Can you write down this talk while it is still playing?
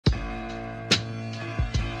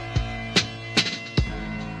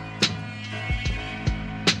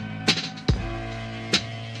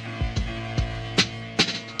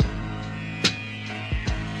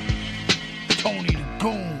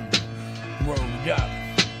Hold up.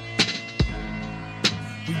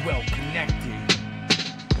 We well connected.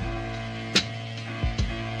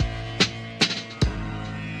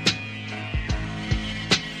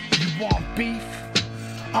 You want beef?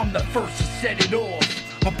 I'm the first to set it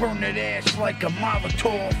off. I'll burn that ass like a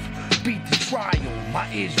Molotov. Beat the trial,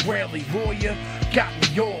 my Israeli lawyer got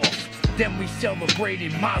me off. Then we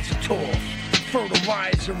celebrated Mazel Tov.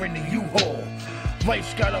 Fertilizer in the U-Haul.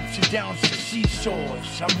 Life's got ups and downs and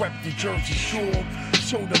seesaws. I rep the Jersey Shore,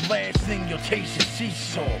 so the last thing you'll taste is sea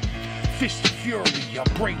salt. Fist of fury, I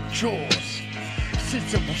break jaws.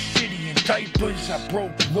 Since I was shitty in diapers, I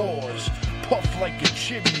broke laws. Puff like a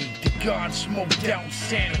chimney, the god smoked out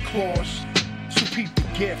Santa Claus. So peep the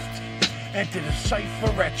gift, enter the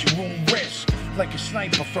cipher at your own risk. Like a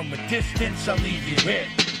sniper from a distance, I'll leave you hit.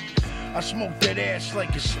 I smoke that ass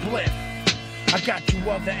like a spliff. I got you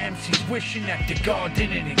other MCs wishing that the God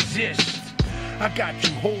didn't exist. I got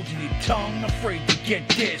you holding your tongue, afraid to get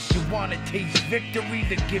this. You wanna taste victory,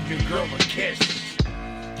 then give your girl a kiss.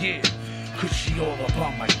 Yeah, cause she all up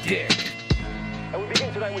on my dick. And we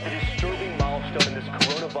begin tonight with a disturbing milestone in this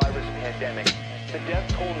coronavirus pandemic. The death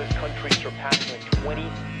toll in this country surpassing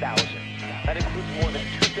 20,000. That includes more than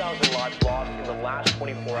 2,000 lives lost in the last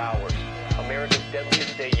 24 hours. America's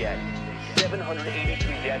deadliest day yet.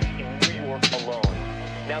 783 deaths in New York alone.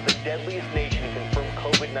 Now the deadliest nation in confirmed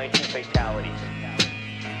COVID-19 fatalities.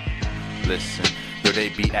 Listen, yo, they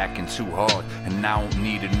be acting too hard, and I don't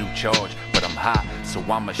need a new charge, but I'm hot, so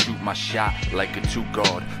I'ma shoot my shot like a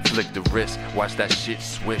two-guard. Flick the wrist, watch that shit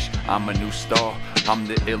swish. I'm a new star, I'm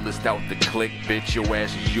the illest out the clique, bitch. Your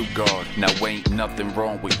ass is you, God. Now ain't nothing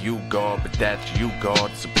wrong with you, God, but that's you,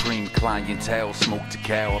 God. Supreme clientele, smoke to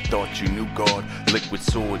cow. I thought you knew, God. Liquid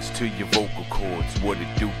swords to your vocal cords. What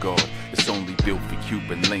it do, God? It's only built for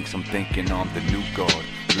Cuban links. I'm thinking I'm the new God.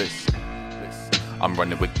 Listen. I'm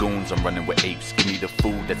running with goons, I'm running with apes. Give me the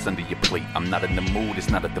food that's under your plate. I'm not in the mood,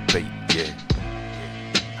 it's not a debate, yeah.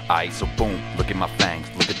 Alright, so boom, look at my fangs.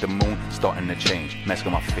 Look at the moon, starting to change. Mask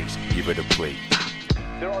on my face, give it a play.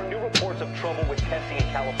 There are new reports of trouble with testing in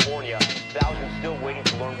California. Thousands still waiting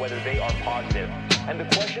to learn whether they are positive. And the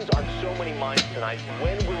questions on so many minds tonight,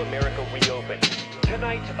 when will America reopen?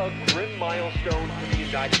 Tonight, a grim milestone for the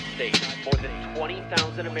United States. More than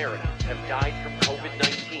 20,000 Americans have died from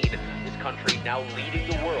COVID-19. This country now leading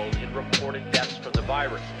the world in reported deaths from the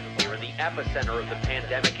virus. We're in the epicenter of the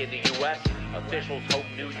pandemic in the U.S. Officials hope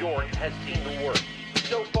New York has seen the worst.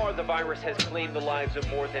 So far, the virus has claimed the lives of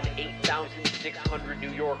more than 8,600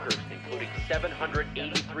 New Yorkers, including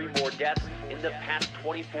 783 more deaths in the past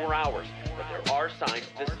 24 hours. But there are signs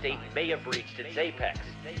the state may have reached its apex.